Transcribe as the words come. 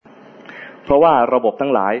ราะว่าระบบทั้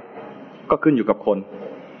งหลายก็ขึ้นอยู่กับคน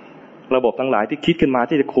ระบบทั้งหลายที่คิดขึ้นมา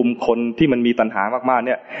ที่จะคุมคนที่มันมีตัณหามากๆเ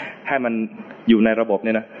นี่ยให้มันอยู่ในระบบเ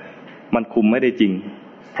นี่ยนะมันคุมไม่ได้จริง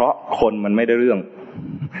เพราะคนมันไม่ได้เรื่อง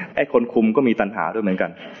ไอ้คนคุมก็มีตัณหาด้วยเหมือนกั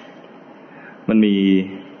นมันมี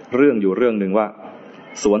เรื่องอยู่เรื่องนึงว่า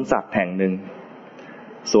สวนสัตว์แห่งหนึ่ง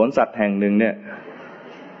เนี่ย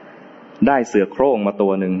ได้เสือโคร่งมาตั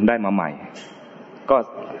วหนึ่งได้มาใหม่ก็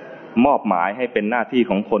มอบหมายให้เป็นหน้าที่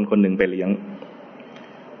ของคนคนหนึ่งไปเลี้ยง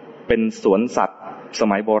เป็นสวนสัตว์ส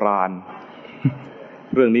มัยโบราณ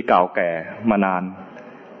เรื่องนี้เก่าแก่มานาน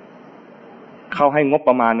เขาให้งบป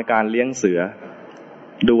ระมาณในการเลี้ยงเสือ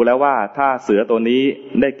ดูแล้วว่าถ้าเสือตัวนี้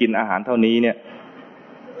ได้กินอาหารเท่านี้เนี่ย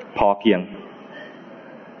พอเพียง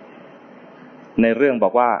ในเรื่องบอ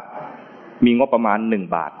กว่ามีงบประมาณ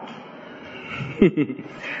1 บาท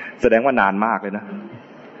แสดงว่านานมากเลยนะ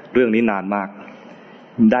เรื่องนี้นานมาก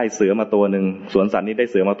ได้เสือมาตัวหนึ่งสวนสัตว์นี้ได้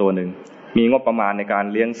เสือมาตัวหนึ่งมีงบประมาณในการ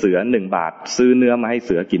เลี้ยงเสือ1 บาทซื้อเนื้อมาให้เ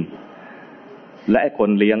สือกินและไอ้คน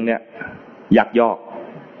เลี้ยงเนี่ยยักยอก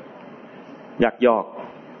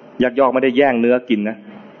ไม่ได้แย่งเนื้อกินนะ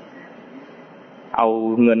เอา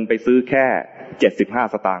เงินไปซื้อแค่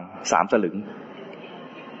75 สตางค์3 สลึง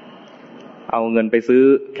เอาเงินไปซื้อ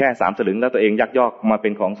แค่3 สลึงแล้วตัวเองยักยอกมาเป็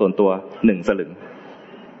นของส่วนตัว1 สลึง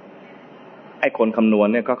ไอ้คนคำนวณ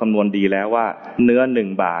เนี่ยก็คำนวณดีแล้วว่าเนื้อ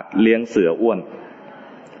1 บาทเลี้ยงเสืออ้วน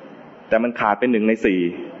แต่มันขาดเป็น1 ใน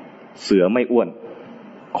 4เสือไม่อ้วน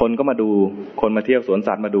คนก็มาดูคนมาเที่ยวสวน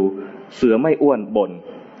สัตว์มาดูเสือไม่อ้วนบ่น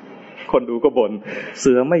คนดูก็บ่นเ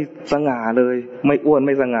สือไม่สง่าเลยไม่อ้วนไ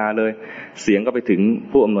ม่สง่าเลยเสียงก็ไปถึง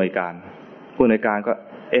ผู้อำนวยการก็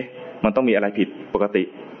มันต้องมีอะไรผิดปกติ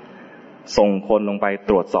ส่งคนลงไป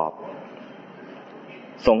ตรวจสอบ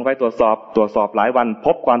หลายวันพ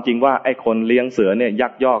บความจริงว่าไอ้คนเลี้ยงเสือเนี่ยยั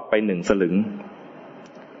กยอกไป1 สลึง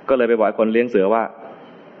ก็เลยไปบอกคนเลี้ยงเสือว่า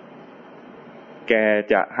แก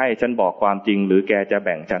จะให้ฉันบอกความจริงหรือแกจะแ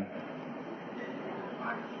บ่งฉัน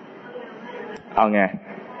เอาไง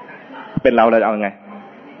เป็นเราเอาไง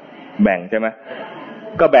แบ่งใช่ไหม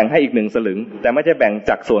ก็แบ่งให้อีก1 สลึงแต่ไม่ใช่แบ่ง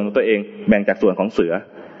จากส่วนของตัวเองแบ่งจากส่วนของเสือ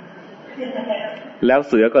แล้ว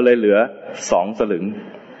เสือก็เลยเหลือ2 สลึง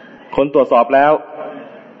คนตรวจสอบแล้ว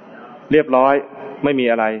เรียบร้อยไม่มี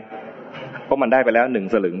อะไรเพราะมันได้ไปแล้ว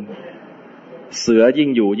1 สลึงเสือยิ่ง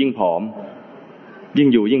อยู่ยิ่งผอม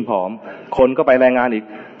คนก็ไปรายงานอีก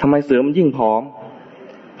ทำไมเสือมันยิ่งผอม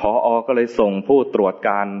ผอ.ก็เลยส่งผู้ตรวจก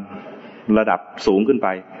ารระดับสูงขึ้นไป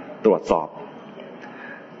ตรวจสอบ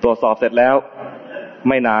เสร็จแล้ว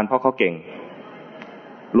ไม่นานเพราะเขาเก่ง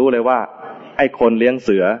รู้เลยว่าไอ้คนเลี้ยงเ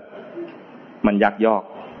สือมันยักยอก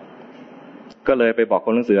ก็เลยไปบอกค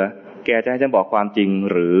นเลี้ยงเสือแกจะให้ฉันบอกความจริง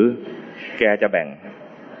หรือแกจะแบ่ง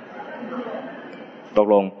ตก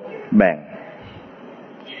ลงแบ่ง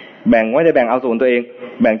ไม่ได้แบ่งเอาส่วนตัวเอง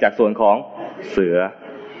แบ่งจากส่วนของเสื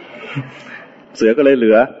อก็เลยเห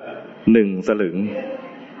ลือ1 สลึง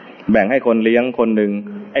แบ่งให้คนเลี้ยงคนหนึ่ง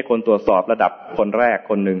ไอ้คนตรวจสอบระดับคนแรก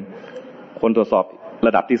คนหนึ่งคนตรวจสอบร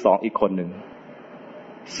ะดับที่2อีกคนหนึ่ง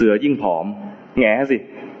เสือยิ่งผอมแง่สิ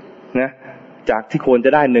นะจากที่ควรจะ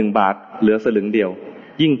ได้1 บาทเหลือ 1 สลึงเดียว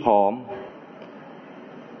ยิ่งผอม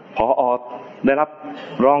ผอ.ได้รับ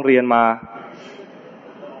ร้องเรียนมา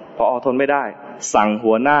ผอ.ทนไม่ได้สั่ง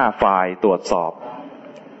หัวหน้าฝ่ายตรวจสอบ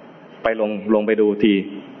ไปลงไปดูที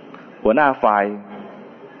หัวหน้าฝ่าย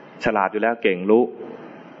ฉลาดอยู่แล้วเก่งรู้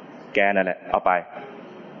แกนั่นแหละเอาไป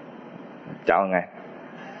จะเอาไง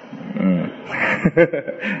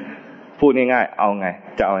พูดง่ายๆเอาไง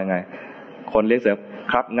จะเอายังไงคนเลี้ยงเสือ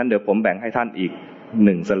ครับงั้นเดี๋ยวผมแบ่งให้ท่านอีก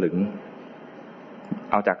1 สลึง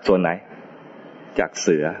เอาจากส่วนไหนจากเ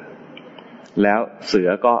สือแล้วเสือ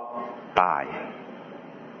ก็ตาย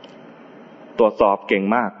ตรวจสอบเก่ง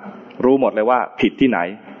มากรู้หมดเลยว่าผิดที่ไหน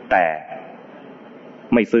แต่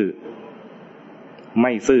ไม่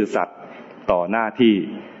ซื่อสัตย์ต่อหน้าที่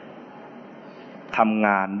ทำง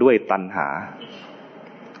านด้วยตัณหา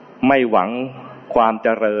ไม่หวังความเจ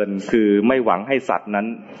ริญคือไม่หวังให้สัตว์นั้น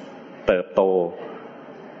เติบโต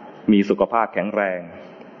มีสุขภาพแข็งแรง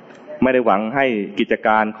ไม่ได้หวังให้กิจก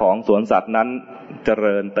ารของสวนสัตว์นั้นเจ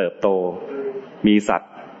ริญเติบโตมีสัต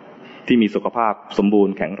ว์ที่มีสุขภาพสมบูร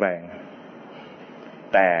ณ์แข็งแรง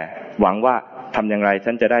แต่หวังว่าทำอย่างไร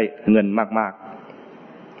ฉันจะได้เงินมาก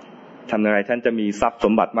ๆทำอย่างไรฉันจะมีทรัพย์ส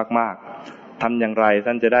มบัติมากๆทำอย่างไร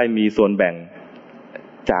ฉันจะได้มีส่วนแบ่ง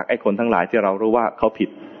จากไอ้คนทั้งหลายที่เรารู้ว่าเขาผิด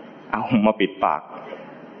เอามาปิดปาก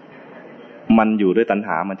มันอยู่ด้วยตัณห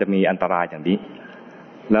ามันจะมีอันตรายอย่างนี้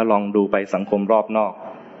แล้วลองดูไปสังคมรอบนอก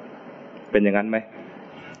เป็นอย่างนั้นไหม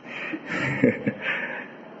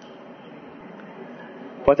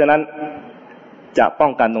เพราะฉะนั้นจะป้อ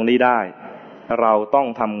งกันตรงนี้ได้เราต้อง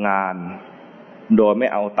ทำงาน โดยไม่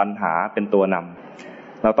เอาตัณหาเป็นตัวน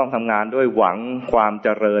ำเราต้องทำงานด้วยหวังความเจ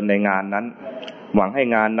ริญในงานนั้นหวังให้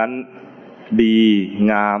งานนั้นดี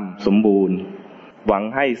งามสมบูรณ์หวัง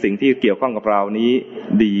ให้สิ่งที่เกี่ยวข้องกับเรานี้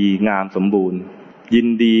ดีงามสมบูรณ์ยิน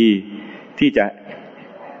ดีที่จะ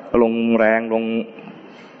ลงแรง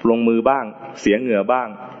ลงมือบ้างเสียเหงื่อบ้าง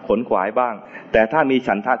ขนขวายบ้างแต่ถ้ามี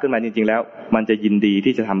ฉันทะขึ้นมาจริงๆแล้วมันจะยินดี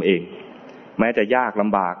ที่จะทำเองแม้จะยากล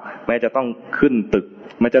ำบากแม้จะต้องขึ้นตึก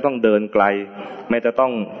แม้จะต้องเดินไกลแม้จะต้อ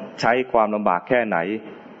งใช้ความลำบากแค่ไหน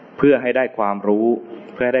เพื่อให้ได้ความรู้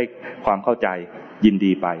เพื่อให้ได้ความเข้าใจยิน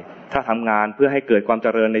ดีไปถ้าทำงานเพื่อให้เกิดความเจ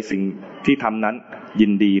ริญในสิ่งที่ทำนั้นยิ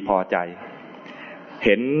นดีพอใจเ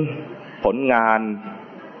ห็นผลงาน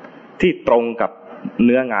ที่ตรงกับเ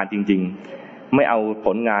นื้องานจริงๆไม่เอาผ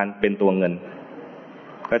ลงานเป็นตัวเงิน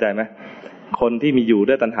เข้าใจไหมคนที่มีอยู่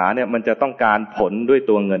ด้วยตัณหาเนี่ยมันจะต้องการผลด้วย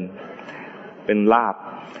ตัวเงินเป็นลาภ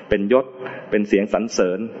เป็นยศเป็นเสียงสรรเสริ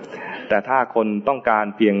ญแต่ถ้าคนต้องการ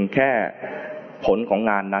เพียงแค่ผลของ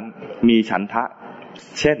งานนั้นมีฉันทะ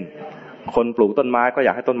เช่นคนปลูกต้นไม้ก็อย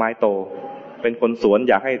ากให้ต้นไม้โตเป็นคนสวน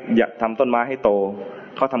อยากทำต้นไม้ให้โต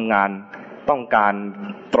เขาทำงานต้องกา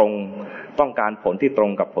รผลที่ตร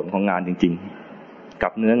งกับผลของงานจริงๆกั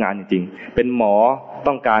บเนื้องานจริงๆเป็นหมอ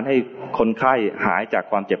ต้องการให้คนไข้หายจาก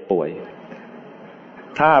ความเจ็บป่วย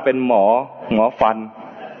ถ้าเป็นหมอฟัน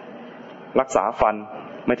รักษาฟัน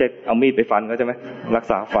ไม่ใช่เอามีดไปฟันเขาใช่ไหมรัก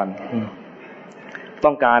ษาฟันต้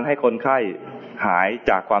องการให้คนไข้หาย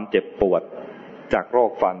จากความเจ็บปวดจากโร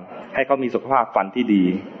คฟันให้เขามีสุขภาพฟันที่ดี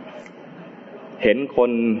เห็นค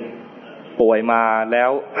นป่วยมาแล้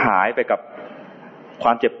วหายไปกับคว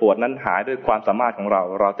ามเจ็บปวดนั้นหายด้วยความสามารถของเ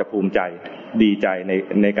ราจะภูมิใจดีใจ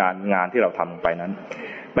ในการงานที่เราทำไปนั้น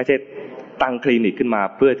ไม่ใช่ตั้งคลินิกขึ้นมา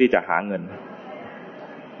เพื่อที่จะหาเงิ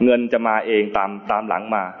นจะมาเองตามหลัง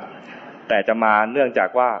มาแต่จะมาเนื่องจาก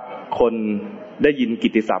ว่าคนได้ยินกิ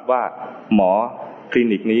ตติศัพท์ว่าหมอคลิ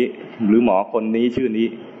นิกนี้หรือหมอคนนี้ชื่อนี้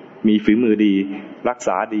มีฝีมือดีรักษ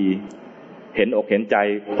าดีเห็นอกเห็นใจ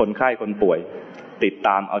คนไข้คนป่วยติดต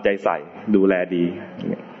ามเอาใจใส่ดูแลดี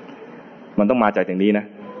มันต้องมาจากอย่างนี้นะ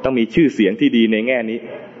ต้องมีชื่อเสียงที่ดีในแง่นี้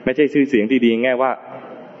ไม่ใช่ชื่อเสียงที่ดีแง่ว่า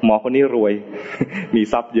หมอคนนี้รวย มี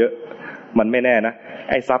ทรัพย์เยอะมันไม่แน่นะ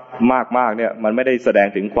ไอ้ทรัพย์มากๆเนี่ยมันไม่ได้แสดง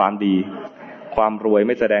ถึงความดีความรวยไ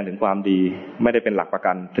ม่แสดงถึงความดีไม่ได้เป็นหลักประ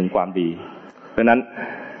กันถึงความดีเพราะนั้น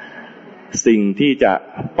สิ่งที่จะ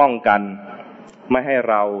ป้องกันไม่ให้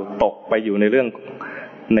เราตกไปอยู่ในเรื่อง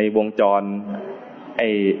ในวงจร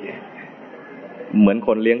เหมือนค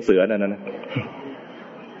นเลี้ยงเสือนั่นนะ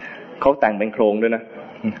เขาแต่งเป็นโครงด้วยนะ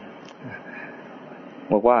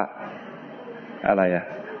บอกว่าอะไรอะ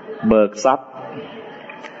เบิกทรัพย์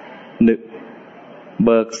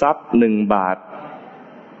1 บาท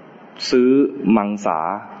ซื้อมังสา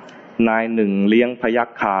นาย1เลี้ยงพยัค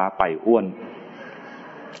ฆาไป่อ้วน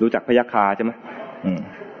รู้จักพยัคฆาใช่ไหม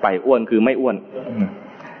ไป่อ้วนคือไม่อ้วน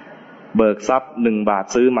เบิกทรัพย์1 บาท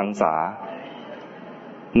ซื้อมังสา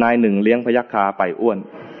นาย1เลี้ยงพยัคฆาไป่อ้วน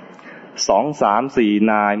2 3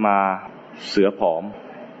 4นายมาเสือผอม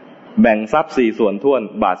แบ่งทรัพย์4 ส่วนถ้วน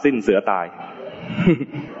บาทสิ้นเสือตาย